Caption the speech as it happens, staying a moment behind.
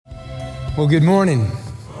Well, good morning.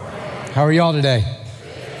 How are y'all today?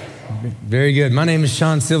 Very good. My name is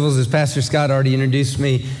Sean Civils, as Pastor Scott already introduced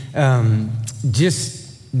me.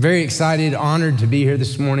 Just very excited, honored to be here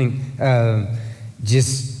this morning.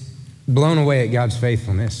 Just blown away at God's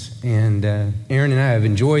faithfulness. And Aaron and I have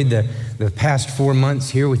enjoyed the past 4 months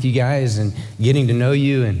here with you guys and getting to know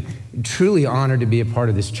you, and truly honored to be a part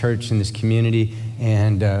of this church and this community,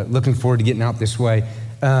 and looking forward to getting out this way.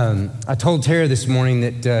 I told Tara this morning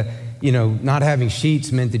that, not having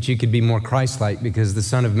sheets meant that you could be more Christ-like because the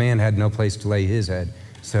Son of Man had no place to lay his head.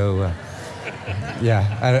 So,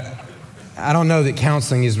 I don't know that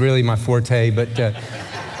counseling is really my forte, but,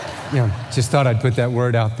 just thought I'd put that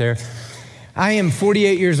word out there. I am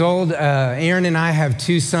 48 years old. Aaron and I have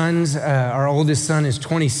two sons. Our oldest son is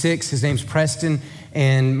 26. His name's Preston.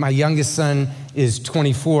 And my youngest son is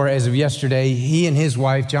 24 as of yesterday. He and his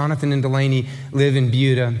wife, Jonathan and Delaney, live in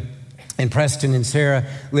Buda. And Preston and Sarah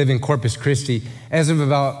live in Corpus Christi. As of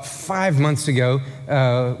about 5 months ago,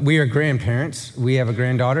 we are grandparents. We have a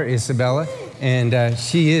granddaughter, Isabella, and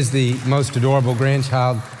she is the most adorable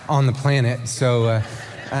grandchild on the planet. So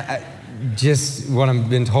just what I've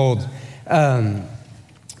been told.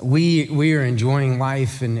 We are enjoying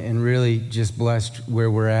life and really just blessed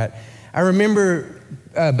where we're at. I remember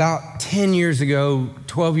about 10 years ago,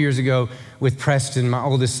 12 years ago, with Preston, my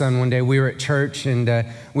oldest son, one day we were at church and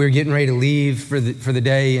we were getting ready to leave for the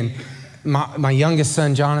day, and my youngest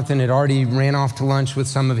son, Jonathan, had already ran off to lunch with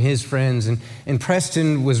some of his friends, and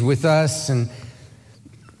Preston was with us, and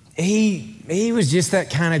he was just that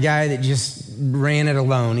kind of guy that just ran it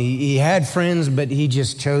alone. He had friends, but he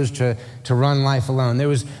just chose to run life alone. There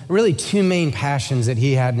was really two main passions that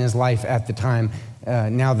he had in his life at the time.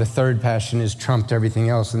 Now the third passion has trumped everything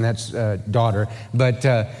else, and that's daughter. But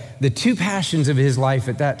the two passions of his life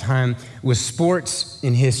at that time was sports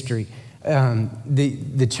and history.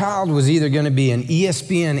 The child was either going to be an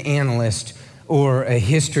ESPN analyst or a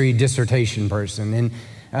history dissertation person,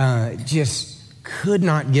 and just could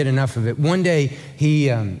not get enough of it. One day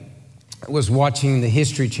he was watching the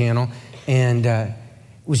History Channel and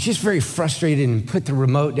was just very frustrated and put the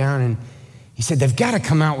remote down, and he said, "They've got to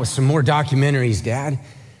come out with some more documentaries, Dad."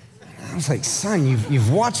 I was like, "Son,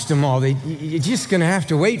 you've watched them all. You're just going to have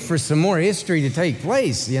to wait for some more history to take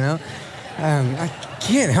place, I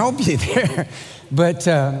can't help you there." But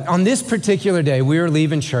on this particular day, we were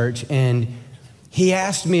leaving church, and he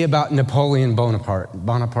asked me about Napoleon Bonaparte.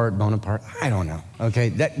 Bonaparte, I don't know, okay?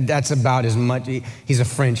 That's about as much. He's a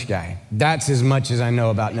French guy. That's as much as I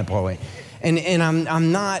know about Napoleon. And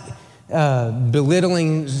I'm not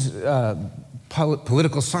belittling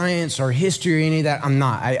political science or history or any of that. I'm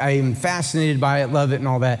not. I am fascinated by it, love it and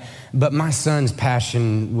all that. But my son's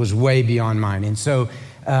passion was way beyond mine. And so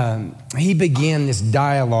he began this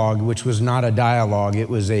dialogue, which was not a dialogue. It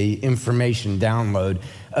was a information download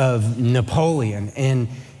of Napoleon. And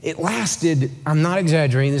it lasted, I'm not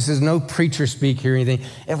exaggerating, this is no preacher speak here or anything.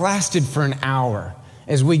 It lasted for an hour.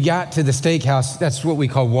 As we got to the steakhouse, that's what we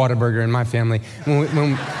call Whataburger in my family.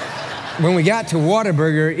 When we got to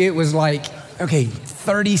Whataburger, it was like, okay,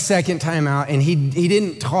 30-second timeout, and he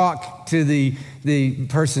didn't talk to the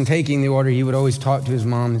person taking the order. He would always talk to his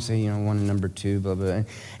mom and say, one and number two, blah, blah.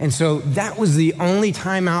 And so that was the only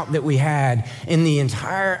timeout that we had in the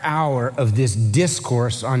entire hour of this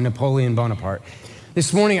discourse on Napoleon Bonaparte.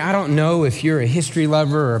 This morning, I don't know if you're a history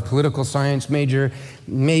lover or a political science major.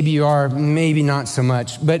 Maybe you are, maybe not so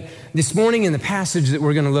much. But this morning in the passage that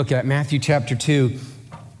we're going to look at, Matthew chapter 2,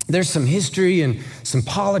 there's some history and some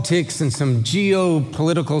politics and some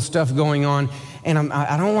geopolitical stuff going on. And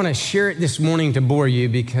I don't want to share it this morning to bore you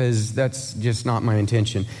because that's just not my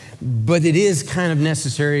intention. But it is kind of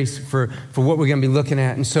necessary for what we're going to be looking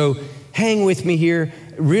at. And so hang with me here.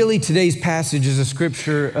 Really, today's passage is a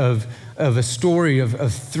scripture of a story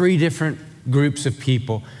of three different groups of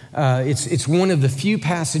people. It's one of the few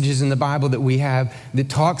passages in the Bible that we have that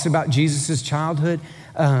talks about Jesus' childhood.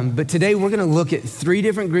 But today we're going to look at three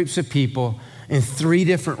different groups of people and three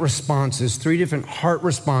different responses, three different heart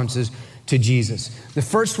responses to Jesus. The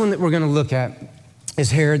first one that we're going to look at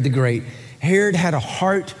is Herod the Great. Herod had a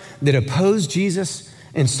heart that opposed Jesus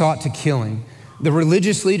and sought to kill him. The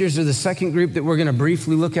religious leaders are the second group that we're going to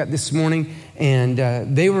briefly look at this morning,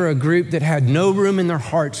 and they were a group that had no room in their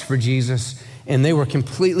hearts for Jesus, and they were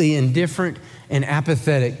completely indifferent and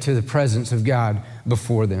apathetic to the presence of God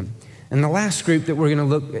before them. And the last group that we're going to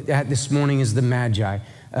look at this morning is the Magi,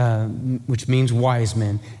 which means wise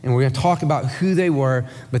men. And we're going to talk about who they were,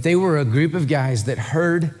 but they were a group of guys that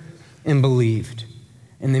heard and believed.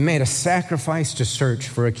 And they made a sacrifice to search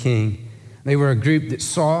for a king. They were a group that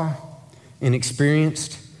saw and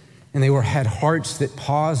experienced and they had hearts that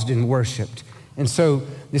paused and worshiped. And so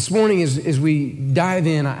this morning, as we dive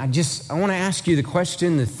in, I want to ask you the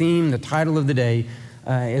question, the theme, the title of the day,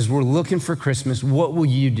 as we're looking for Christmas. What will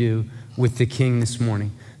you do with the King this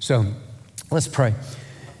morning? So let's pray.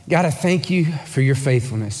 God, I thank you for your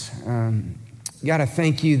faithfulness. God, I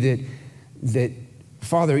thank you that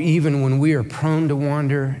Father, even when we are prone to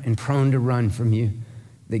wander and prone to run from you,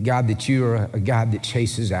 that God, that you are a God that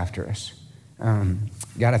chases after us.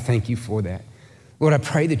 God, I thank you for that. Lord, I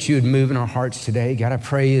pray that you would move in our hearts today. God, I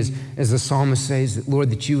pray as the psalmist says, that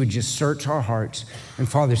Lord, that you would just search our hearts. And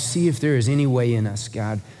Father, see if there is any way in us,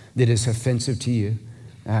 God, that is offensive to you.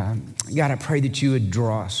 God, I pray that you would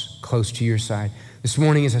draw us close to your side. This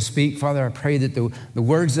morning as I speak, Father, I pray that the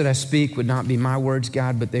words that I speak would not be my words,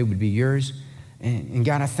 God, but they would be yours. And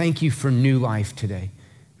God, I thank you for new life today.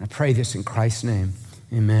 I pray this in Christ's name,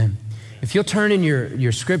 amen. If you'll turn in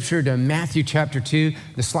your scripture to Matthew chapter 2,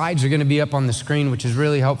 the slides are going to be up on the screen, which is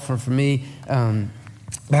really helpful for me.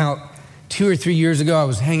 About 2 or 3 years ago, I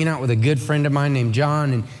was hanging out with a good friend of mine named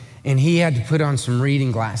John, and he had to put on some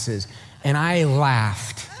reading glasses, and I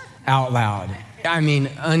laughed out loud. I mean,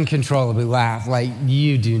 uncontrollably laughed, like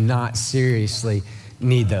you do not seriously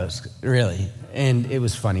need those, really. And it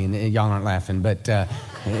was funny, and y'all aren't laughing, but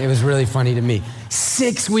it was really funny to me.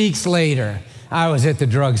 6 weeks later, I was at the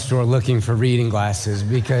drugstore looking for reading glasses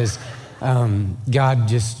because God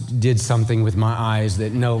just did something with my eyes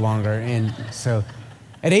that no longer. And so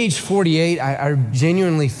at age 48, I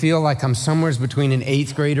genuinely feel like I'm somewhere between an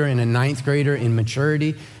 8th grader and a 9th grader in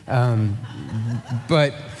maturity.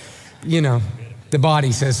 But, you know, the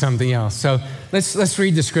body says something else. So let's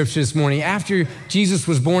read the scripture this morning. After Jesus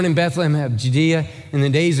was born in Bethlehem of Judea in the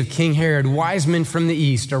days of King Herod, wise men from the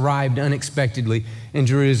east arrived unexpectedly in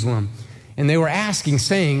Jerusalem. And they were asking,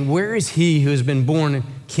 saying, "Where is he who has been born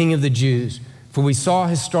King of the Jews? For we saw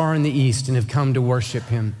his star in the east and have come to worship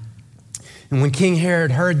him." And when King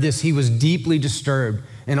Herod heard this, he was deeply disturbed,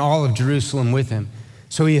 and all of Jerusalem with him.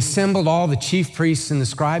 So he assembled all the chief priests and the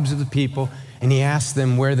scribes of the people, and he asked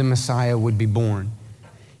them where the Messiah would be born.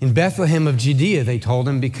 "In Bethlehem of Judea," they told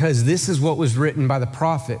him, "because this is what was written by the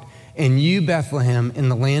prophet. And you, Bethlehem, in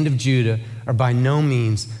the land of Judah, are by no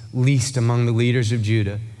means least among the leaders of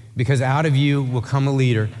Judah, because out of you will come a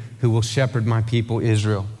leader who will shepherd my people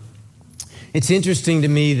Israel." It's interesting to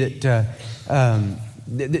me that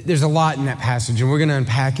there's a lot in that passage, and we're going to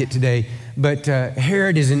unpack it today. But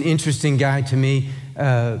Herod is an interesting guy to me.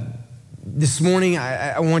 This morning,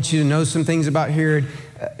 I want you to know some things about Herod.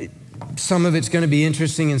 Some of it's going to be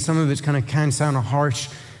interesting, and some of it's going to kind of sound harsh.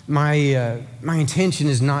 My intention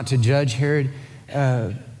is not to judge Herod.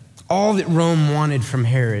 All that Rome wanted from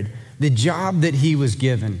Herod, the job that he was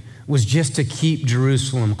given, was just to keep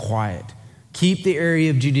Jerusalem quiet. Keep the area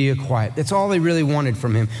of Judea quiet. That's all they really wanted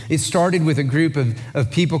from him. It started with a group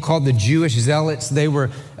of people called the Jewish Zealots. They were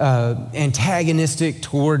antagonistic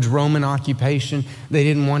towards Roman occupation. They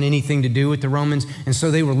didn't want anything to do with the Romans. And so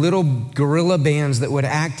they were little guerrilla bands that would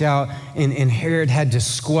act out, and Herod had to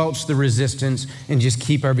squelch the resistance and just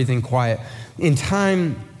keep everything quiet. In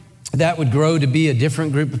time, that would grow to be a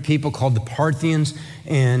different group of people called the Parthians,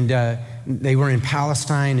 and they were in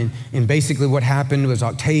Palestine, and basically what happened was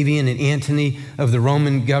Octavian and Antony of the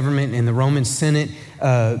Roman government and the Roman Senate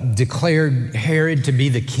declared Herod to be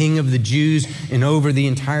the king of the Jews and over the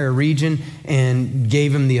entire region, and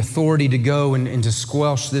gave him the authority to go and to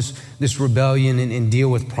squelch this rebellion and deal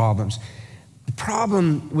with problems. The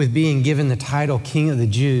problem with being given the title King of the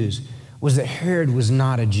Jews was that Herod was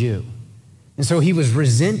not a Jew. And so he was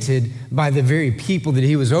resented by the very people that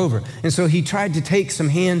he was over. And so he tried to take some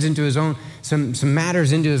matters into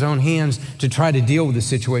his own hands to try to deal with the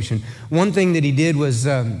situation. One thing that he did was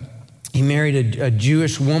he married a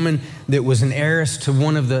Jewish woman that was an heiress to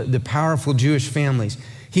one of the powerful Jewish families.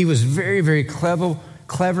 He was very, very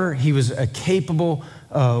clever. He was a capable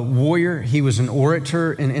warrior. He was an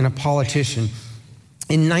orator and a politician.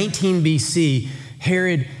 In 19 BC,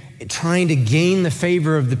 Herod, trying to gain the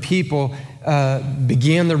favor of the people,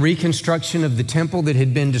 began the reconstruction of the temple that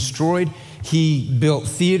had been destroyed. He built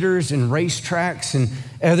theaters and racetracks and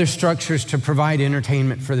other structures to provide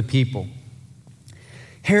entertainment for the people.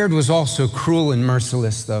 Herod was also cruel and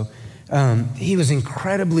merciless, though. He was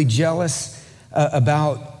incredibly jealous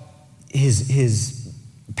about his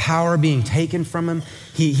power being taken from him.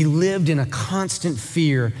 He lived in a constant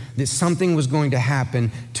fear that something was going to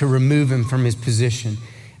happen to remove him from his position.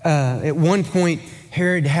 At one point,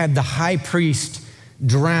 Herod had the high priest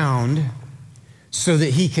drowned so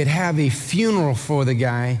that he could have a funeral for the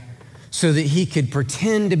guy, so that he could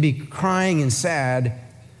pretend to be crying and sad,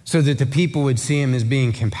 so that the people would see him as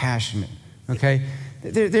being compassionate, okay?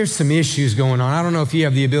 there's some issues going on. I don't know if you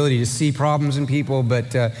have the ability to see problems in people,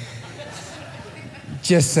 but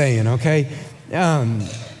just saying, okay?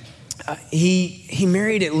 He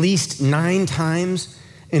married at least 9 times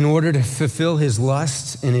in order to fulfill his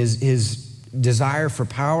lusts and his desire for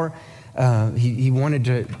power. He wanted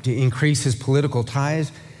to increase his political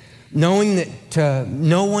ties. Knowing that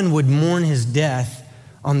no one would mourn his death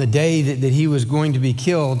on the day that he was going to be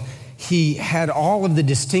killed, he had all of the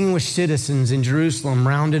distinguished citizens in Jerusalem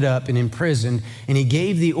rounded up and imprisoned, and he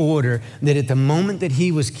gave the order that at the moment that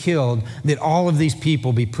he was killed, that all of these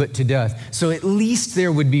people be put to death. So at least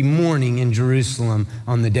there would be mourning in Jerusalem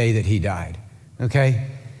on the day that he died, okay?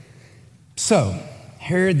 So,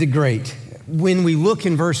 Herod the Great, when we look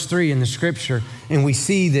in verse 3 in the scripture and we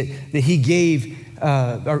see that he gave,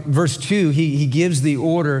 verse 2, he gives the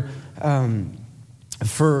order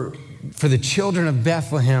for the children of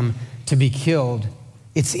Bethlehem to be killed,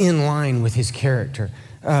 it's in line with his character.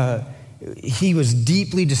 He was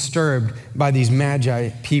deeply disturbed by these magi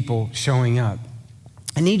people showing up.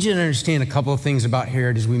 I need you to understand a couple of things about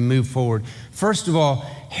Herod as we move forward. First of all,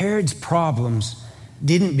 Herod's problems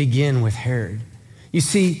didn't begin with Herod. You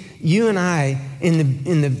see, you and I,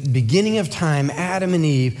 in the beginning of time, Adam and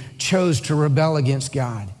Eve chose to rebel against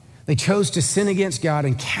God. They chose to sin against God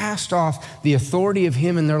and cast off the authority of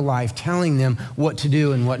him in their life, telling them what to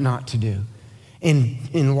do and what not to do.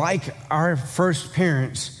 And like our first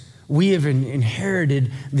parents, we have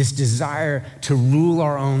inherited this desire to rule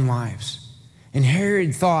our own lives. And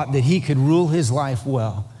Herod thought that he could rule his life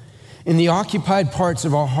well. In the occupied parts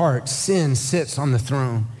of our heart, sin sits on the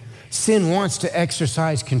throne. Sin wants to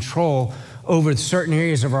exercise control over certain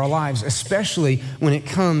areas of our lives, especially when it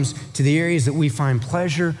comes to the areas that we find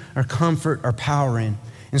pleasure or comfort or power in.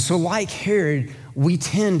 And so like Herod, we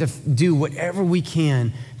tend to do whatever we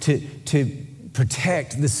can to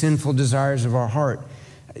protect the sinful desires of our heart.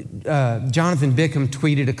 Jonathan Bickham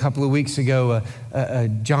tweeted a couple of weeks ago a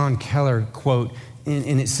John Keller quote,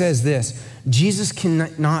 and it says this: Jesus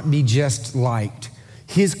cannot be just liked.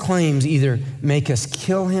 His claims either make us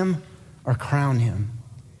kill him or crown him.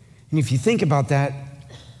 And if you think about that,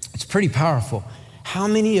 it's pretty powerful. How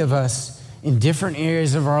many of us in different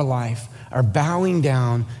areas of our life are bowing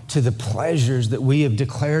down to the pleasures that we have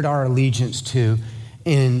declared our allegiance to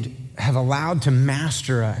and have allowed to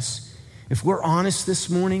master us? If we're honest this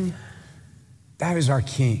morning, that is our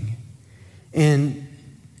King. And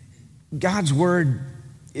God's word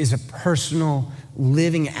is a personal,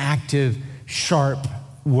 living, active, sharp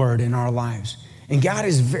word in our lives. And God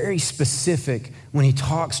is very specific when he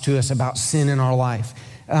talks to us about sin in our life.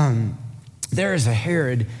 There is a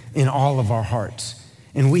Herod in all of our hearts,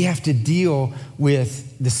 and we have to deal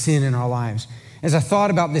with the sin in our lives. As I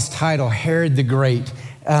thought about this title, Herod the Great,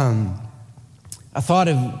 I thought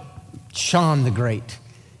of Sean the Great.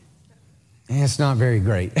 And it's not very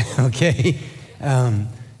great, okay?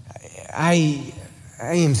 I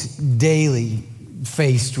am daily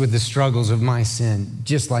faced with the struggles of my sin,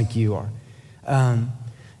 just like you are.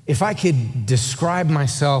 If I could describe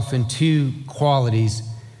myself in 2 qualities,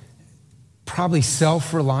 probably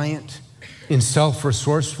self-reliant and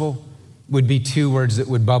self-resourceful would be 2 words that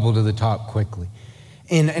would bubble to the top quickly.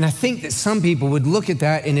 And I think that some people would look at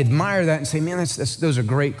that and admire that and say, man, those are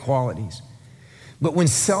great qualities. But when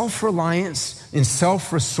self-reliance and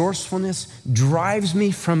self-resourcefulness drives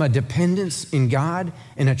me from a dependence in God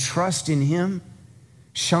and a trust in him,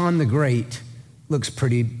 Sean the Great looks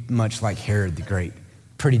pretty much like Herod the Great,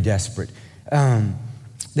 pretty desperate. The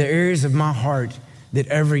areas of my heart that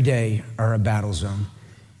every day are a battle zone.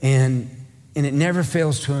 And it never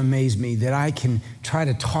fails to amaze me that I can try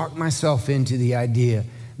to talk myself into the idea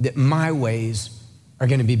that my ways are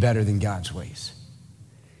going to be better than God's ways.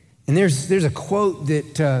 And there's a quote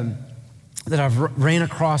that I've ran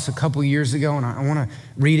across a couple years ago, and I want to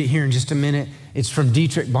read it here in just a minute. It's from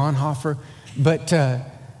Dietrich Bonhoeffer. But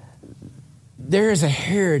there is a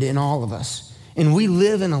Herod in all of us, and we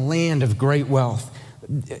live in a land of great wealth.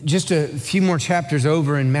 Just a few more chapters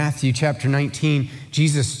over in Matthew chapter 19,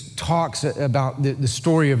 Jesus talks about the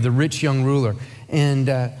story of the rich young ruler. And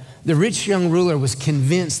the rich young ruler was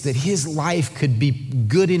convinced that his life could be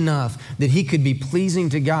good enough, that he could be pleasing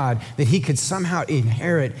to God, that he could somehow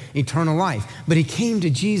inherit eternal life. But he came to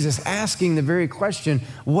Jesus asking the very question,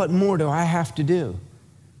 what more do I have to do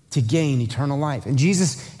to gain eternal life? And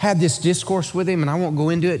Jesus had this discourse with him, and I won't go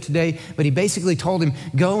into it today, but he basically told him,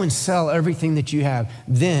 go and sell everything that you have,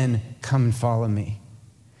 then come and follow me.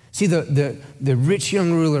 See, the rich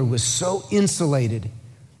young ruler was so insulated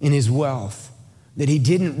in his wealth that he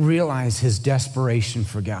didn't realize his desperation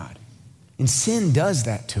for God. And sin does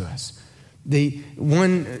that to us. The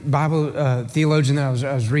one Bible theologian that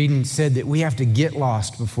I was reading said that we have to get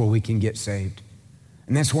lost before we can get saved.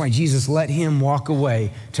 And that's why Jesus let him walk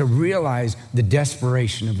away to realize the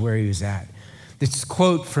desperation of where he was at. This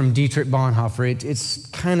quote from Dietrich Bonhoeffer, it's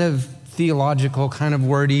kind of theological, kind of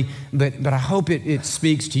wordy, but I hope it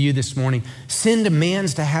speaks to you this morning. Sin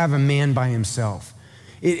demands to have a man by himself.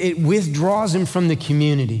 It withdraws him from the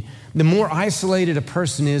community. The more isolated a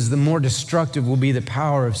person is, the more destructive will be the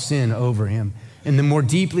power of sin over him. And the more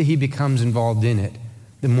deeply he becomes involved in it,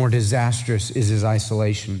 the more disastrous is his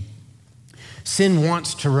isolation. Sin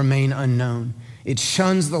wants to remain unknown. It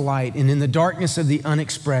shuns the light, and in the darkness of the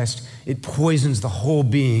unexpressed, it poisons the whole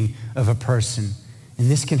being of a person. And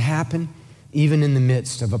this can happen even in the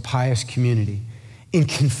midst of a pious community. In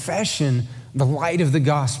confession, the light of the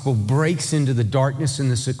gospel breaks into the darkness and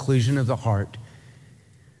the seclusion of the heart.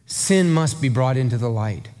 Sin must be brought into the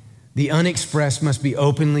light. The unexpressed must be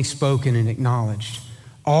openly spoken and acknowledged.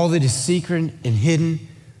 All that is secret and hidden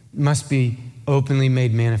must be openly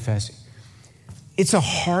made manifest. It's a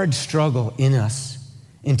hard struggle in us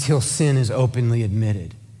until sin is openly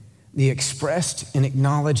admitted. The expressed and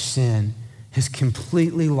acknowledged sin has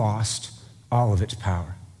completely lost all of its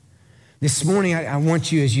power. This morning, I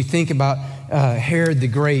want you, as you think about Herod the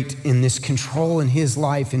Great in this control in his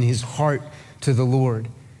life and his heart to the Lord,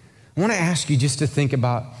 I want to ask you just to think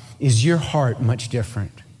about, is your heart much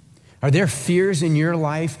different? Are there fears in your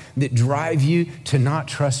life that drive you to not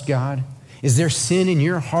trust God? Is there sin in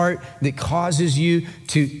your heart that causes you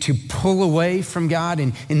to pull away from God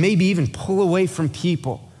and maybe even pull away from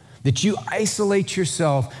people? That you isolate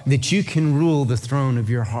yourself, that you can rule the throne of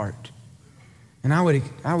your heart? And I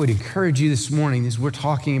would encourage you this morning, as we're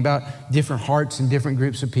talking about different hearts and different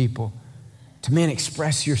groups of people, to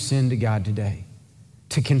express your sin to God today.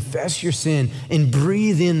 To confess your sin and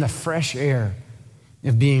breathe in the fresh air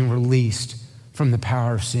of being released from the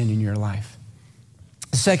power of sin in your life.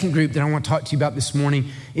 The second group that I want to talk to you about this morning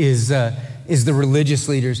is the religious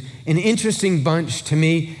leaders. An interesting bunch to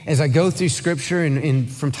me as I go through Scripture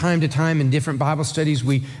and from time to time in different Bible studies,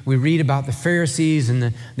 we read about the Pharisees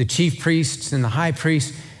and the chief priests and the high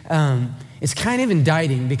priests. It's kind of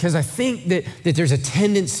indicting because I think that there's a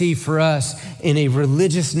tendency for us in a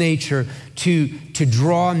religious nature to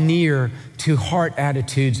draw near to heart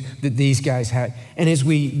attitudes that these guys had. And as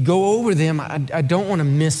we go over them, I don't want to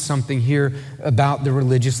miss something here about the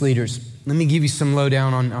religious leaders. Let me give you some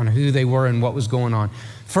lowdown on who they were and what was going on.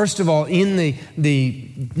 First of all, in the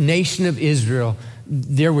nation of Israel,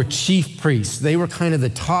 there were chief priests. They were kind of the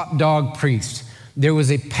top dog priests. There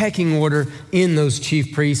was a pecking order in those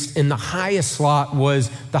chief priests, and the highest slot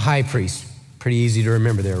was the high priest. Pretty easy to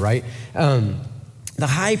remember there, right? The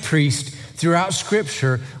high priest throughout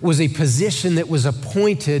Scripture was a position that was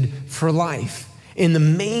appointed for life. And the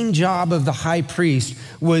main job of the high priest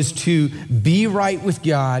was to be right with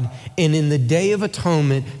God, and in the Day of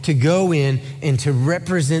Atonement to go in and to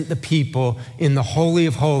represent the people in the Holy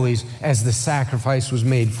of Holies as the sacrifice was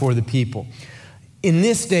made for the people. In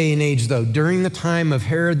this day and age, though, during the time of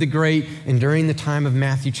Herod the Great and during the time of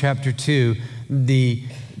Matthew chapter 2, the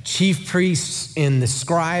chief priests and the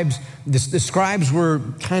scribes were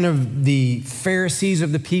kind of the Pharisees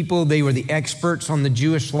of the people. They were the experts on the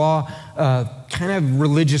Jewish law, kind of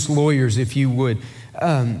religious lawyers, if you would.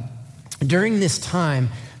 During this time,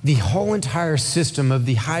 the whole entire system of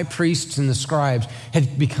the high priests and the scribes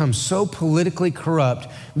had become so politically corrupt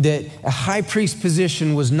that a high priest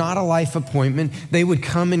position was not a life appointment. They would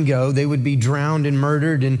come and go. They would be drowned and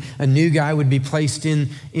murdered, and a new guy would be placed in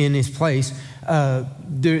his place.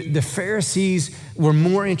 The Pharisees were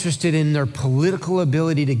more interested in their political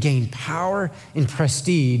ability to gain power and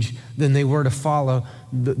prestige than they were to follow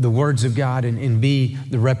the words of God and be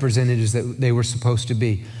the representatives that they were supposed to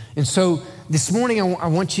be. And so this morning, I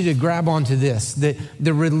want you to grab onto this, that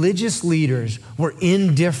the religious leaders were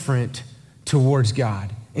indifferent towards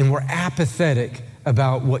God and were apathetic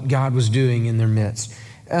about what God was doing in their midst.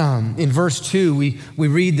 In verse 2, we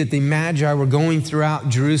read that the Magi were going throughout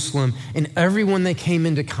Jerusalem, and everyone they came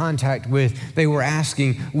into contact with, they were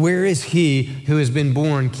asking, where is he who has been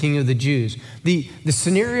born King of the Jews? The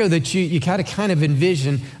scenario that you gotta kind of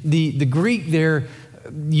envision, the Greek there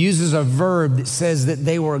uses a verb that says that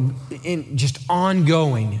they were just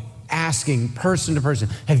ongoing, asking person to person,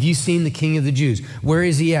 have you seen the King of the Jews? Where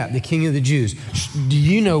is he at, the King of the Jews? Do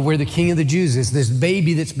you know where the King of the Jews is, this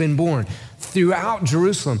baby that's been born? Throughout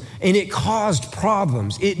Jerusalem, and it caused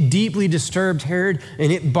problems. It deeply disturbed Herod,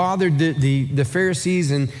 and it bothered the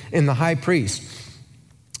Pharisees and the high priest.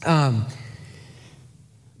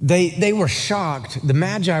 They were shocked, the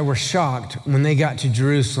Magi were shocked when they got to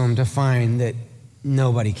Jerusalem to find that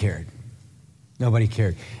nobody cared. Nobody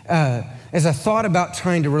cared. As I thought about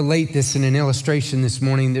trying to relate this in an illustration this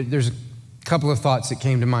morning, there's a couple of thoughts that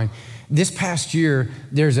came to mind. This past year,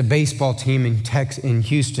 there's a baseball team in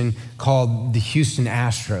Houston called the Houston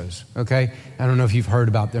Astros, okay? I don't know if you've heard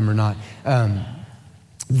about them or not.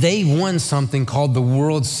 They won something called the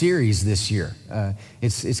World Series this year.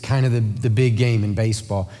 It's kind of the big game in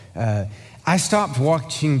baseball. I stopped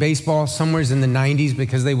watching baseball somewhere in the 90s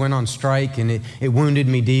because they went on strike, and it wounded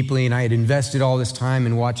me deeply, and I had invested all this time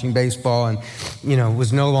in watching baseball and,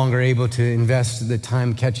 was no longer able to invest the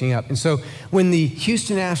time catching up. And so when the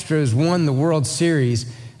Houston Astros won the World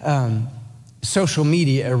Series, social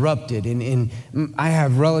media erupted, and I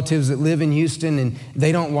have relatives that live in Houston, and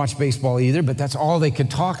they don't watch baseball either, but that's all they could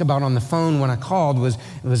talk about on the phone when I called was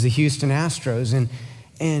the Houston Astros.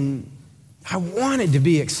 And I wanted to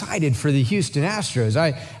be excited for the Houston Astros.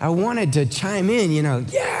 I wanted to chime in,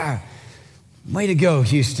 yeah, way to go,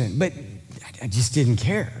 Houston. But I just didn't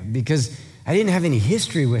care because I didn't have any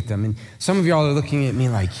history with them. And some of y'all are looking at me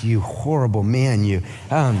like, you horrible man, you.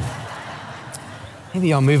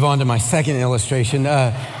 Maybe I'll move on to my second illustration.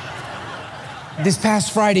 This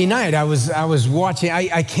past Friday night, I was watching.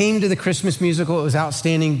 I came to the Christmas musical. It was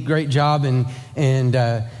outstanding, great job, and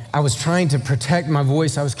I was trying to protect my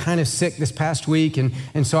voice. I was kind of sick this past week, and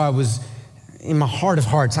so I was, in my heart of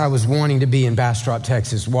hearts, I was wanting to be in Bastrop,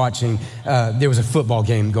 Texas, watching. There was a football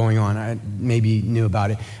game going on. I maybe knew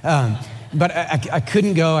about it, but I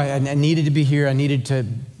couldn't go. I needed to be here. I needed to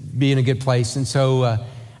be in a good place, and so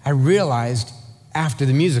I realized after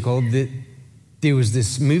the musical that there was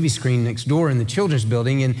this movie screen next door in the children's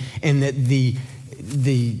building, and that the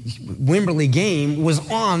Wimberley game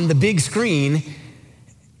was on the big screen.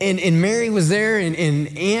 And Mary was there, and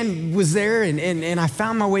Ann was there, and I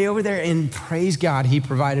found my way over there, and praise God, he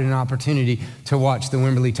provided an opportunity to watch the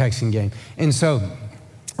Wimberley Texan game. And so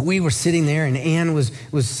we were sitting there, and Ann was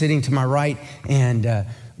sitting to my right, and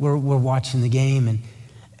we're watching the game,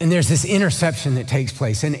 and there's this interception that takes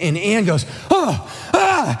place, and Ann goes,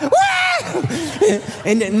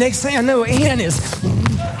 and the next thing I know, Ann is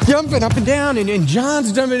jumping up and down, and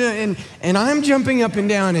John's jumping, and I'm jumping up and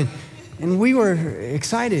down, and we were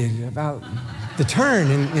excited about the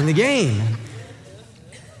turn in the game.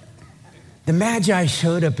 The Magi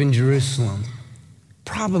showed up in Jerusalem,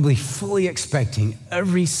 probably fully expecting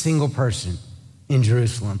every single person in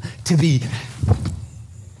Jerusalem to be,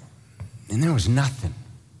 and there was nothing.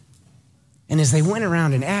 And as they went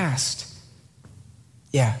around and asked,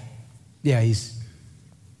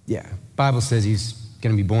 Bible says he's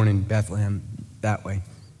going to be born in Bethlehem that way.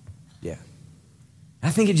 Yeah.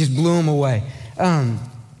 I think it just blew them away.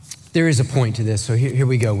 There is a point to this, so here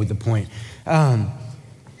we go with the point. The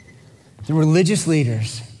religious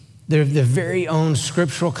leaders, their very own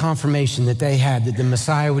scriptural confirmation that they had that the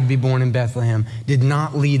Messiah would be born in Bethlehem did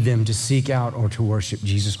not lead them to seek out or to worship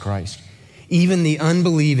Jesus Christ. Even the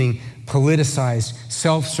unbelieving, politicized,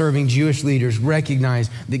 self-serving Jewish leaders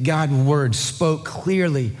recognized that God's word spoke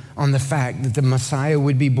clearly on the fact that the Messiah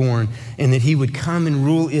would be born and that he would come and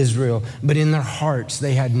rule Israel, but in their hearts,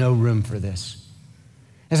 they had no room for this.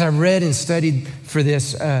 As I read and studied for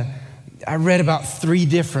this, I read about 3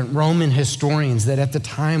 different Roman historians that at the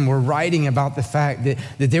time were writing about the fact that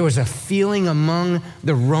there was a feeling among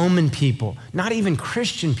the Roman people, not even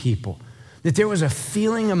Christian people, that there was a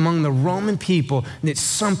feeling among the Roman people that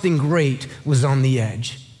something great was on the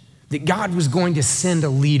edge, that God was going to send a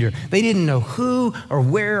leader. They didn't know who or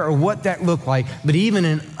where or what that looked like, but even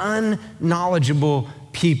an unknowledgeable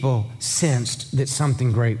people sensed that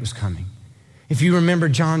something great was coming. If you remember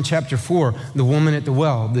John chapter 4, the woman at the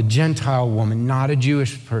well, the Gentile woman, not a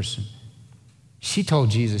Jewish person, she told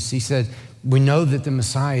Jesus, she said, we know that the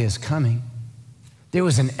Messiah is coming. There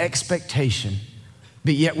was an expectation.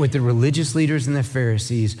 But yet with the religious leaders and the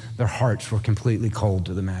Pharisees, their hearts were completely cold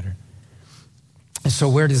to the matter. And so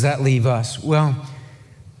where does that leave us? Well,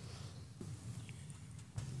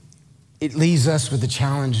 it leaves us with the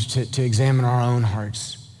challenge to examine our own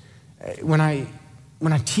hearts. When I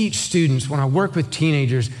teach students, when I work with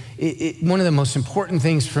teenagers, one of the most important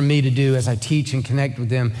things for me to do as I teach and connect with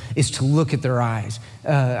them is to look at their eyes.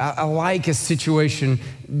 I like a situation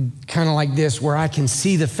kind of like this where I can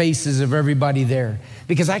see the faces of everybody there,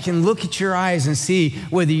 because I can look at your eyes and see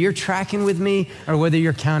whether you're tracking with me or whether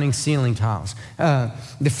you're counting ceiling tiles.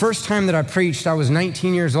 The first time that I preached, I was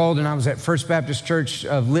 19 years old, and I was at First Baptist Church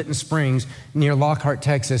of Lytton Springs near Lockhart,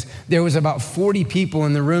 Texas. There was about 40 people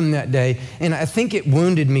in the room that day, and I think it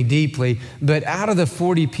wounded me deeply, but out of the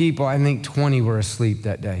 40 people, I think 20 were asleep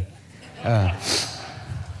that day.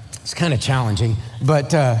 It's kind of challenging,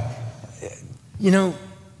 but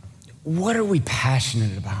what are we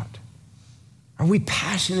passionate about? Are we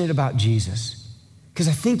passionate about Jesus? Because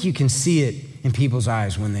I think you can see it in people's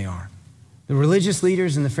eyes when they are. The religious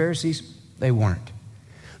leaders and the Pharisees, they weren't.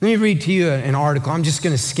 Let me read to you an article. I'm just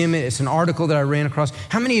going to skim it. It's an article that I ran across.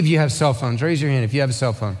 How many of you have cell phones? Raise your hand if you have a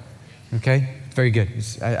cell phone. Okay, very good.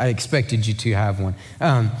 I expected you to have one.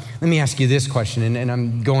 Let me ask you this question, and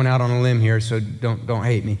I'm going out on a limb here, so don't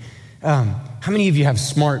hate me. How many of you have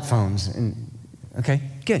smartphones? Okay,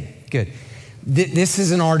 good. This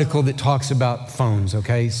is an article that talks about phones,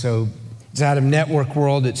 okay? So it's out of Network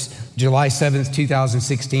World. It's July 7th,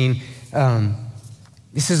 2016.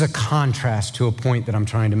 This is a contrast to a point that I'm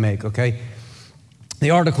trying to make, okay?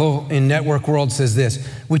 The article in Network World says this: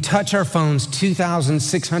 we touch our phones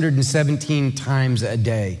 2,617 times a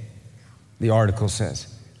day, the article says.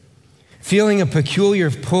 Feeling a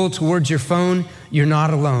peculiar pull towards your phone, you're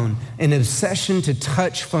not alone. An obsession to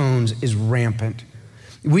touch phones is rampant.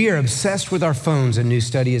 We are obsessed with our phones, a new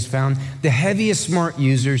study has found. The heaviest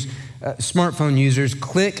smartphone users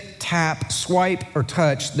click, tap, swipe, or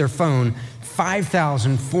touch their phone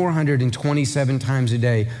 5,427 times a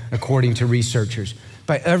day, according to researchers.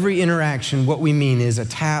 By every interaction, what we mean is a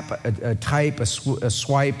tap, a type, a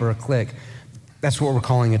swipe, or a click. That's what we're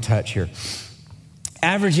calling a touch here.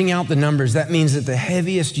 Averaging out the numbers, that means that the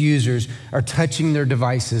heaviest users are touching their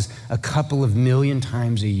devices a couple of million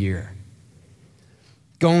times a year.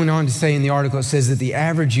 Going on to say in the article, it says that the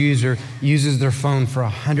average user uses their phone for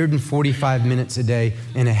 145 minutes a day,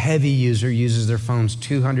 and a heavy user uses their phones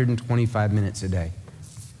 225 minutes a day.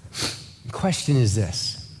 The question is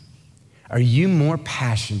this: are you more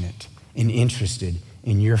passionate and interested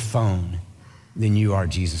in your phone than you are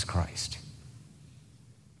Jesus Christ?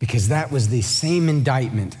 Because that was the same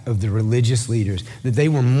indictment of the religious leaders, that they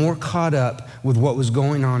were more caught up with what was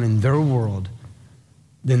going on in their world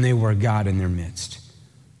than they were God in their midst.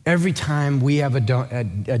 Every time we have a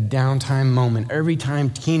downtime moment, every time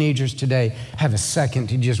teenagers today have a second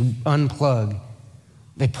to just unplug,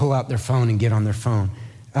 they pull out their phone and get on their phone.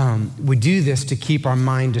 We do this to keep our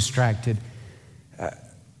mind distracted.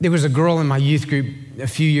 There was a girl in my youth group a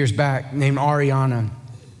few years back named Ariana.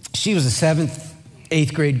 She was a 7th,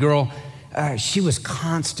 8th grade girl. She was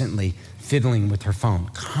constantly fiddling with her phone,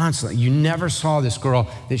 constantly. You never saw this girl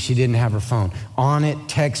that she didn't have her phone on it,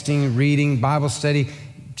 texting, reading, Bible study.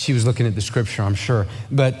 She was looking at the scripture, I'm sure,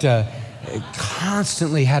 but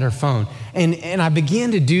constantly had her phone. And I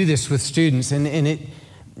began to do this with students, and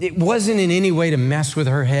it wasn't in any way to mess with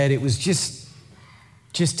her head. It was just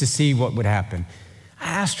to see what would happen. I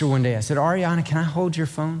asked her one day, I said, Ariana, can I hold your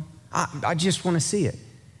phone? I just want to see it.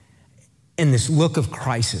 And this look of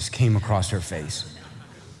crisis came across her face.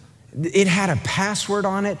 It had a password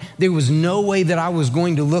on it. There was no way that I was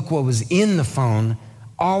going to look what was in the phone.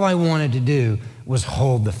 All I wanted to do was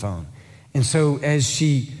hold the phone. And so as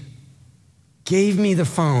she gave me the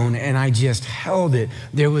phone and I just held it,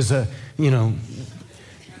 there was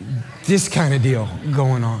this kind of deal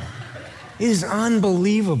going on. It is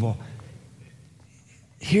unbelievable.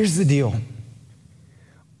 Here's the deal.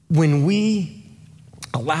 When we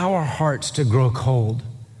allow our hearts to grow cold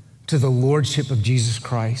to the lordship of Jesus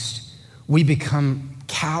Christ, we become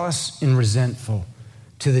callous and resentful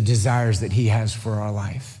to the desires that he has for our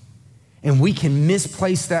life. And we can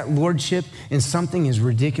misplace that lordship in something as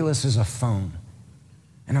ridiculous as a phone.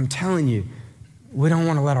 And I'm telling you, we don't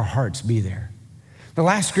want to let our hearts be there. The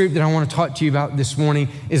last group that I want to talk to you about this morning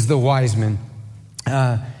is the wise men.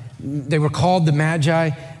 They were called the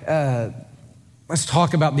Magi. Let's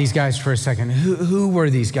talk about these guys for a second. Who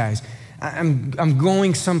were these guys? I'm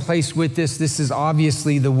going someplace with this. This is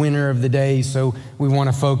obviously the winner of the day, so we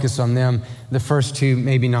want to focus on them. The first two,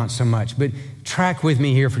 maybe not so much, but track with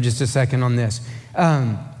me here for just a second on this.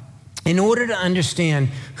 In order to understand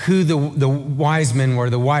who the wise men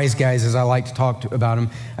were, the wise guys, as I like to talk about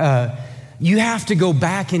them, you have to go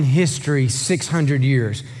back in history 600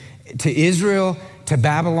 years to Israel, to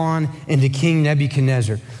Babylon, and to King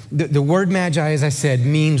Nebuchadnezzar. The word magi, as I said,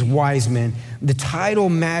 means wise men. The title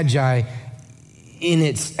magi, in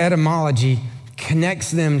its etymology,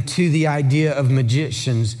 connects them to the idea of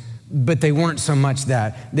magicians, but they weren't so much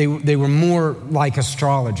that. They were more like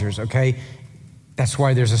astrologers, okay? That's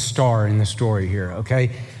why there's a star in the story here,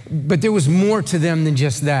 okay? But there was more to them than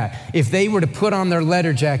just that. If they were to put on their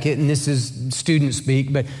letter jacket, and this is student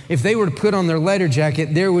speak, but if they were to put on their letter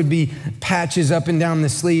jacket, there would be patches up and down the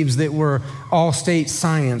sleeves that were all state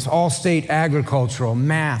science, all state agricultural,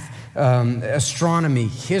 math, astronomy,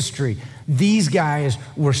 history. These guys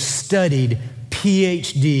were studied,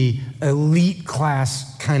 PhD, elite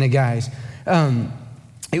class kind of guys.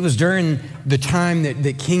 It was during the time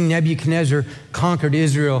that King Nebuchadnezzar conquered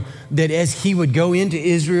Israel, that as he would go into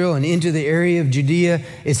Israel and into the area of Judea,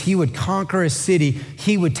 as he would conquer a city,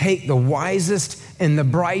 he would take the wisest and the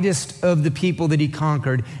brightest of the people that he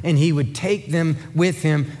conquered, and he would take them with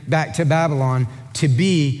him back to Babylon to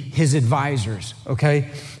be his advisors,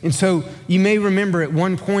 okay? And so you may remember at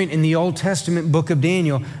one point in the Old Testament book of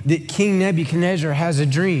Daniel that King Nebuchadnezzar has a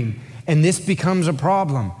dream, and this becomes a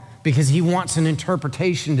problem, because he wants an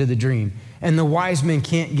interpretation to the dream, and the wise men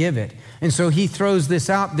can't give it. And so he throws this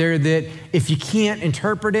out there that if you can't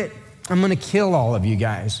interpret it, I'm gonna kill all of you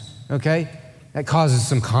guys, okay? That causes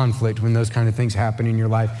some conflict when those kind of things happen in your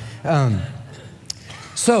life.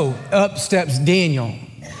 So up steps Daniel,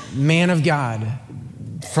 man of God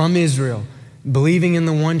from Israel, believing in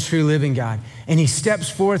the one true living God. And he steps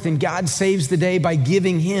forth and God saves the day by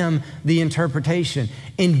giving him the interpretation.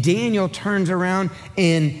 And Daniel turns around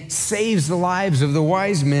and saves the lives of the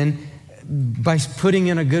wise men by putting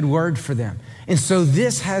in a good word for them. And so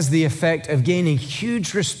this has the effect of gaining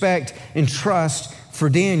huge respect and trust for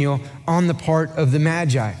Daniel on the part of the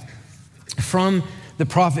Magi. From the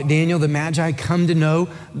prophet Daniel, the Magi come to know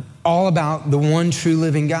all about the one true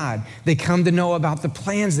living God. They come to know about the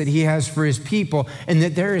plans that he has for his people, and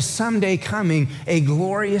that there is someday coming a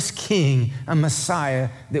glorious king, a Messiah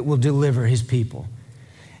that will deliver his people.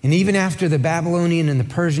 And even after the Babylonian and the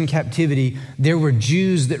Persian captivity, there were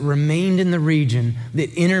Jews that remained in the region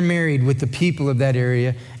that intermarried with the people of that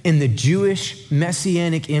area, and the Jewish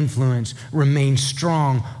messianic influence remained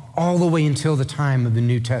strong all the way until the time of the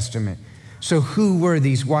New Testament. So who were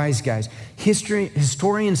these wise guys?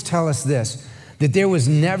 Historians tell us this, that there was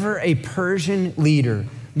never a Persian leader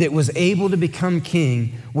that was able to become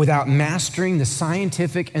king without mastering the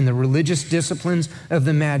scientific and the religious disciplines of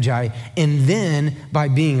the Magi, and then by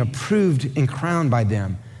being approved and crowned by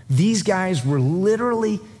them. These guys were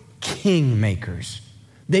literally kingmakers.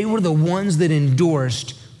 They were the ones that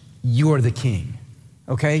endorsed, "You're the king,"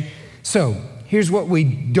 okay? So here's what we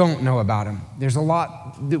don't know about them. There's a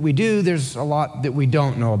lot that we do, there's a lot that we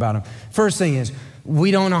don't know about them. First thing is,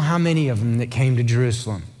 we don't know how many of them that came to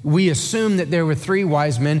Jerusalem. We assume that there were 3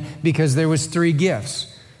 wise men because there was 3 gifts.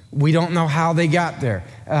 We don't know how they got there.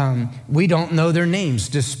 We don't know their names.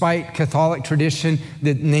 Despite Catholic tradition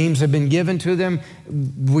that names have been given to them,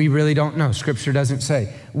 we really don't know. Scripture doesn't say.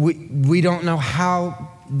 We don't know how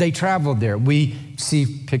they traveled there. We see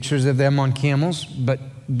pictures of them on camels, but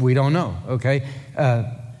we don't know, okay?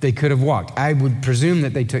 They could have walked. I would presume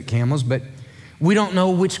that they took camels, but we don't know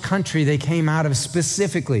which country they came out of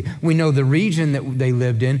specifically. We know the region that they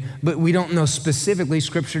lived in, but we don't know specifically.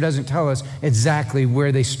 Scripture doesn't tell us exactly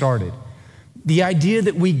where they started. The idea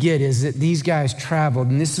that we get is that these guys traveled,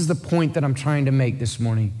 and this is the point that I'm trying to make this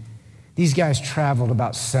morning. These guys traveled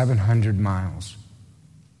about 700 miles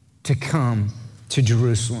to come to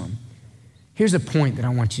Jerusalem. Here's a point that I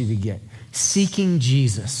want you to get. Seeking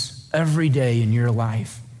Jesus every day in your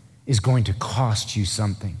life is going to cost you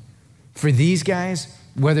something. For these guys,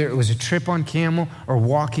 whether it was a trip on camel or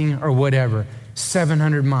walking or whatever,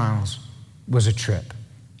 700 miles was a trip.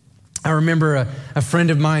 I remember a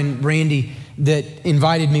friend of mine, Randy, that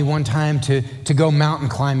invited me one time to go mountain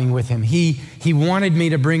climbing with him. He wanted me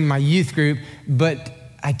to bring my youth group, but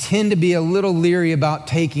I tend to be a little leery about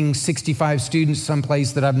taking 65 students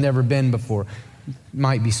someplace that I've never been before.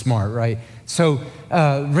 Might be smart, right? So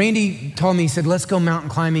Randy told me, he said, let's go mountain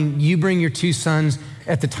climbing. You bring your 2 sons.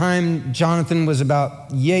 At the time, Jonathan was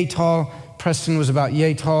about yay tall. Preston was about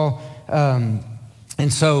yay tall.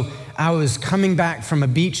 And so I was coming back from a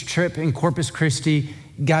beach trip in Corpus Christi,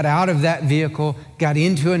 got out of that vehicle, got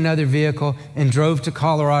into another vehicle, and drove to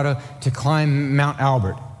Colorado to climb Mount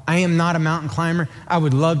Albert. I am not a mountain climber. I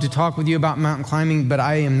would love to talk with you about mountain climbing, but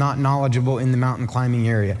I am not knowledgeable in the mountain climbing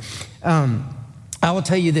area. I will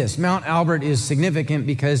tell you this, Mount Albert is significant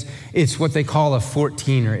because it's what they call a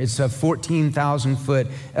 14er. It's a 14,000 foot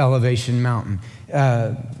elevation mountain.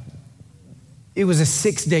 It was a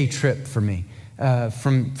 6-day trip for me.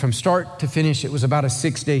 From start to finish, it was about a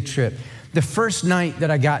 6-day trip. The first night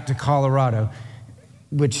that I got to Colorado,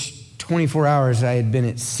 which 24 hours I had been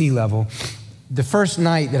at sea level, the first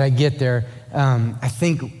night that I get there, I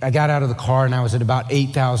think I got out of the car and I was at about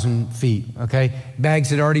 8,000 feet, okay?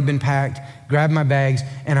 Bags had already been packed, grabbed my bags,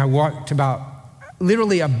 and I walked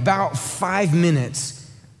literally about 5 minutes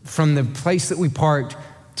from the place that we parked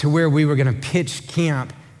to where we were gonna pitch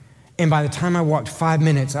camp. And by the time I walked 5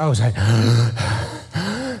 minutes, I was like,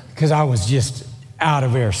 because I was just out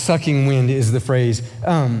of air. Sucking wind is the phrase.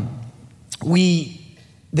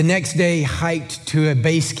 The next day, hiked to a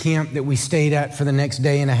base camp that we stayed at for the next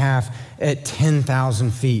day and a half at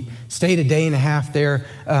 10,000 feet. Stayed a day and a half there,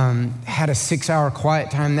 had a 6-hour quiet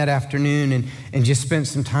time that afternoon, and just spent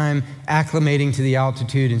some time acclimating to the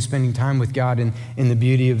altitude and spending time with God in the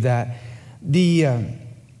beauty of that. The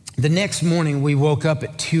next morning, we woke up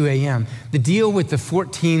at 2 a.m. The deal with the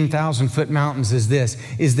 14,000-foot mountains is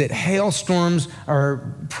that hailstorms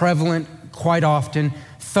are prevalent quite often.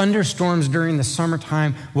 Thunderstorms during the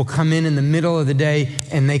summertime will come in the middle of the day,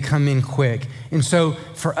 and they come in quick. And so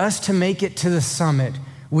for us to make it to the summit,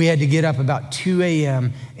 we had to get up about 2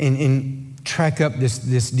 a.m. and trek up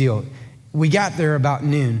this deal. We got there about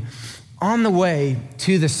noon. On the way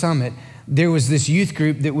to the summit, there was this youth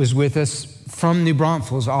group that was with us from New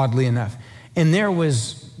Braunfels, oddly enough. And there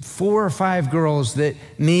was 4 or 5 girls that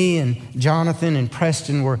me and Jonathan and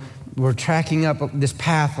Preston were tracking up this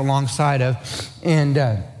path alongside of,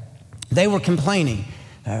 and they were complaining.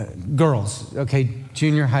 Girls, okay,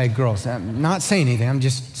 junior high girls. I'm not saying anything, I'm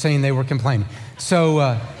just saying they were complaining.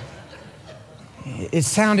 So it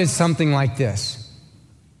sounded something like this.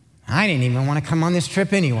 I didn't even want to come on this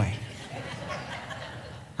trip anyway.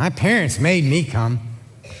 My parents made me come.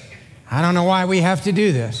 I don't know why we have to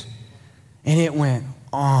do this. And it went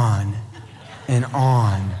on and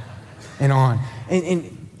on and on.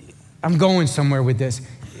 And I'm going somewhere with this.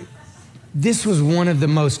 This was one of the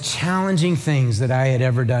most challenging things that I had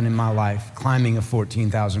ever done in my life, climbing a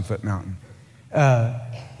 14,000-foot mountain.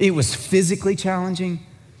 It was physically challenging.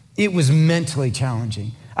 It was mentally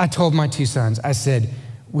challenging. I told my 2 sons, I said,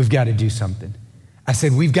 we've got to do something. I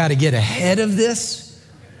said, we've got to get ahead of this,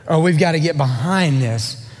 or we've got to get behind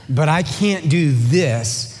this, but I can't do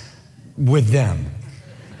this with them,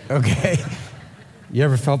 okay? You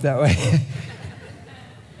ever felt that way?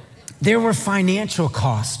 There were financial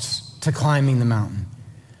costs to climbing the mountain.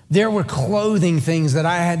 There were clothing things that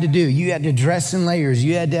I had to do. You had to dress in layers.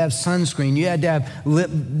 You had to have sunscreen. You had to have lip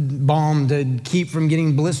balm to keep from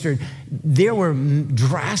getting blistered. There were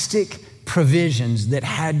drastic provisions that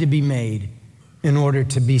had to be made in order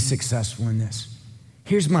to be successful in this.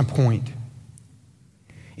 Here's my point.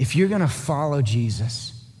 If you're going to follow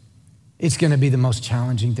Jesus, it's going to be the most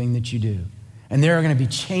challenging thing that you do. And there are going to be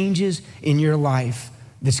changes in your life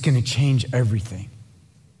that's going to change everything.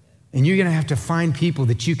 And you're going to have to find people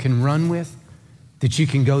that you can run with, that you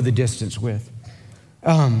can go the distance with.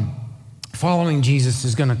 Following Jesus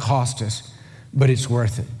is going to cost us, but it's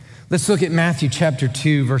worth it. Let's look at Matthew chapter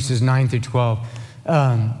 2, verses 9 through 12.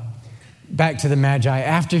 Back to the Magi.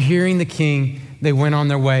 After hearing the king, they went on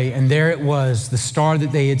their way, and there it was, the star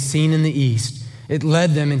that they had seen in the east. It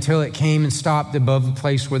led them until it came and stopped above the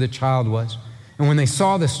place where the child was. And when they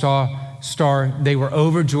saw the star, they were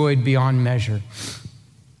overjoyed beyond measure.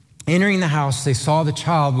 Entering the house, they saw the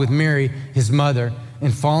child with Mary, his mother,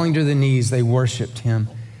 and falling to their knees, they worshiped him.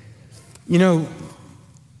 You know,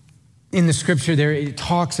 in the scripture there, it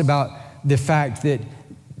talks about the fact that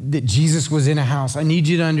Jesus was in a house. I need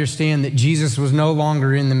you to understand that Jesus was no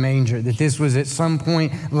longer in the manger, that this was at some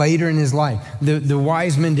point later in his life. The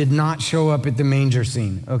wise men did not show up at the manger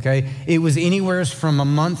scene, okay? It was anywhere from a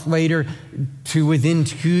month later to within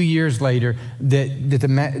 2 years later that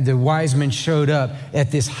the wise men showed up at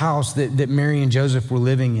this house that Mary and Joseph were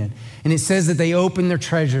living in. And it says that they opened their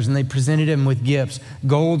treasures and they presented him with gifts,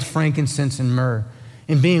 gold, frankincense, and myrrh.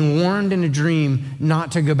 And being warned in a dream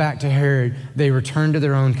not to go back to Herod, they returned to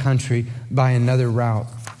their own country by another route.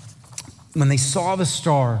 When they saw the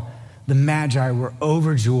star, the Magi were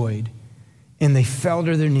overjoyed, and they fell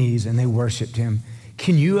to their knees and they worshiped him.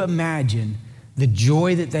 Can you imagine the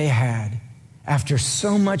joy that they had after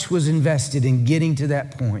so much was invested in getting to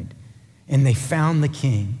that point, and they found the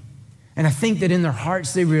king? And I think that in their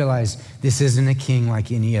hearts they realized this isn't a king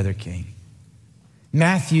like any other king.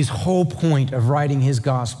 Matthew's whole point of writing his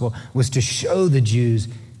gospel was to show the Jews,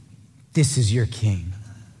 this is your king.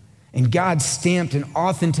 And God stamped an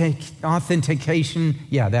authentication,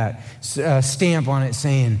 stamp on it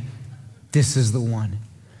saying, this is the one.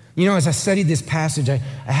 You know, as I studied this passage, I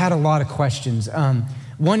had a lot of questions.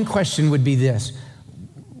 One question would be this: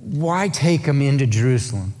 why take them into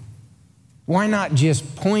Jerusalem? Why not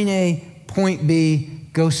just point A, point B,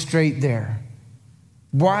 go straight there?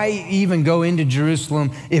 Why even go into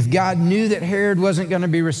Jerusalem if God knew that Herod wasn't going to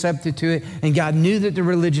be receptive to it, and God knew that the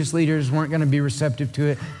religious leaders weren't going to be receptive to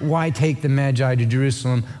it? Why take the Magi to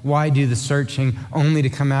Jerusalem? Why do the searching only to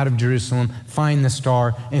come out of Jerusalem, find the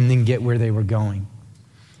star, and then get where they were going?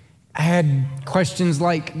 I had questions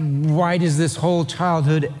like, why does this whole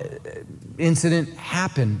childhood incident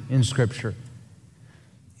happen in Scripture?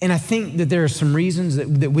 And I think that there are some reasons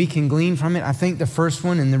that we can glean from it. I think the first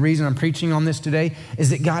one, and the reason I'm preaching on this today, is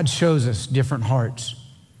that God shows us different hearts.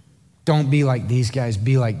 Don't be like these guys,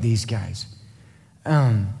 be like these guys.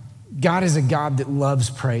 God is a God that loves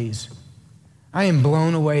praise. I am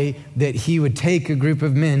blown away that he would take a group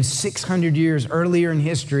of men 600 years earlier in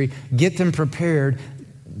history, get them prepared,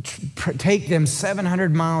 take them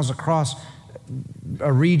 700 miles across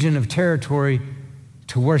a region of territory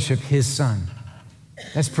to worship his son.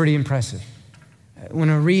 That's pretty impressive. When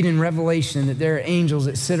I read in Revelation that there are angels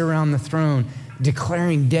that sit around the throne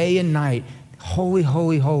declaring day and night, holy,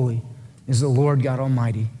 holy, holy is the Lord God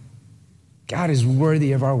Almighty. God is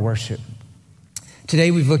worthy of our worship. Today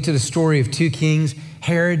we've looked at a story of two kings,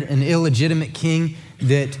 Herod, an illegitimate king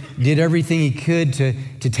that did everything he could to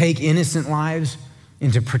take innocent lives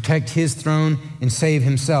and to protect his throne and save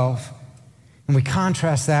himself. And we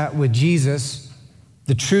contrast that with Jesus,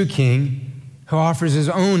 the true king, who offers his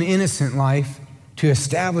own innocent life to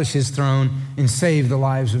establish his throne and save the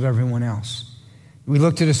lives of everyone else. We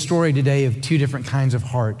looked at a story today of two different kinds of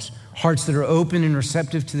hearts. Hearts that are open and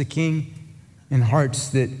receptive to the king, and hearts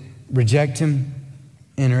that reject him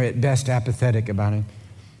and are at best apathetic about him.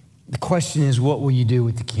 The question is, what will you do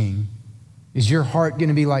with the king? Is your heart going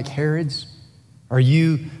to be like Herod's? Are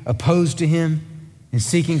you opposed to him and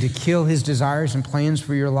seeking to kill his desires and plans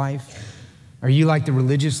for your life? Are you like the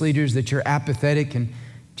religious leaders, that you're apathetic and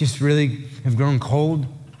just really have grown cold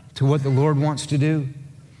to what the Lord wants to do?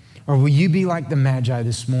 Or will you be like the Magi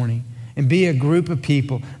this morning and be a group of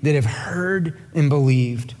people that have heard and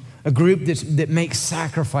believed, a group that makes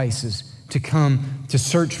sacrifices to come to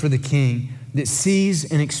search for the King, that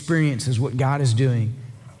sees and experiences what God is doing,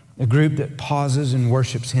 a group that pauses and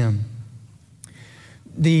worships him?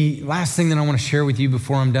 The last thing that I want to share with you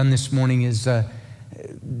before I'm done this morning is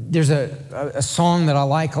there's a song that I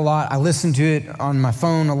like a lot. I listen to it on my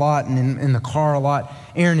phone a lot and in the car a lot.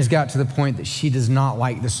 Erin has got to the point that she does not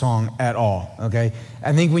like the song at all, okay?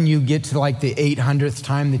 I think when you get to like the 800th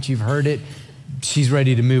time that you've heard it, she's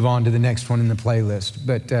ready to move on to the next one in the playlist.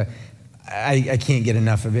 But I can't get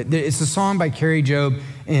enough of it. It's a song by Carrie Job,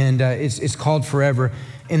 and it's called Forever.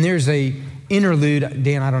 And there's a interlude.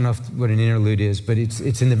 Dan, I don't know what an interlude is, but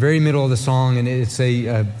it's in the very middle of the song, and it's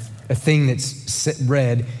a thing that's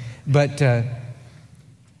read. But man,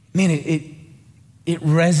 it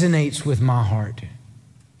resonates with my heart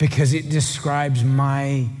because it describes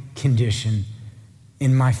my condition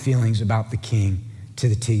and my feelings about the King to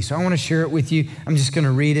the T. So I want to share it with you. I'm just going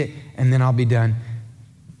to read it, and then I'll be done.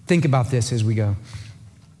 Think about this as we go.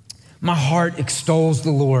 My heart extols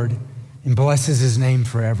the Lord and blesses his name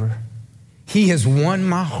forever. He has won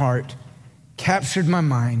my heart, captured my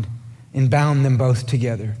mind, and bound them both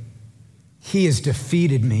together. He has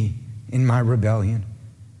defeated me in my rebellion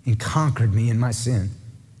and conquered me in my sin.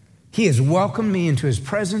 He has welcomed me into his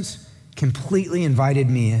presence, completely invited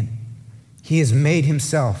me in. He has made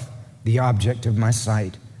himself the object of my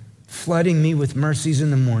sight, flooding me with mercies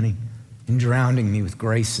in the morning and drowning me with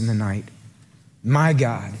grace in the night. My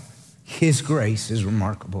God, his grace is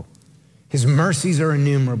remarkable. His mercies are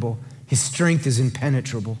innumerable. His strength is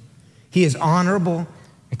impenetrable. He is honorable,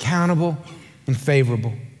 accountable, and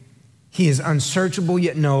favorable. He is unsearchable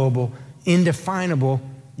yet knowable, indefinable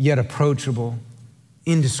yet approachable,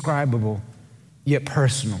 indescribable yet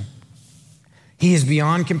personal. He is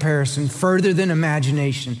beyond comparison, further than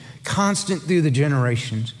imagination, constant through the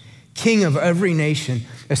generations, King of every nation,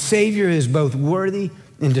 a Savior who is both worthy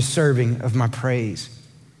and deserving of my praise.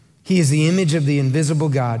 He is the image of the invisible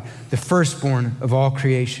God, the firstborn of all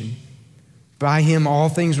creation. By him all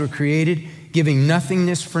things were created, giving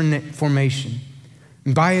nothingness for formation.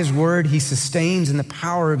 And by his word he sustains in the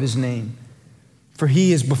power of his name. For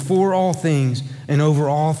he is before all things, and over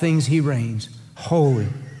all things he reigns. Holy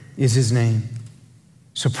is his name.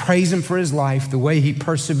 So praise him for his life, the way he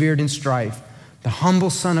persevered in strife, the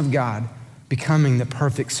humble Son of God, becoming the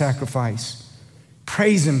perfect sacrifice.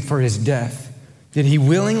 Praise him for his death, that he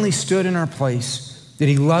willingly stood in our place, that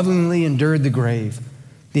he lovingly endured the grave,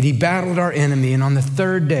 that he battled our enemy, and on the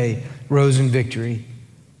third day rose in victory.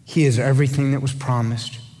 He is everything that was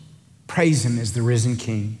promised. Praise him as the risen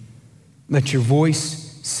King. Let your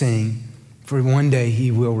voice sing, for one day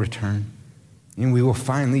he will return, and we will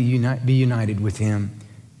finally be united with him,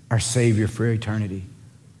 our Savior for eternity.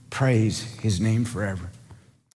 Praise his name forever.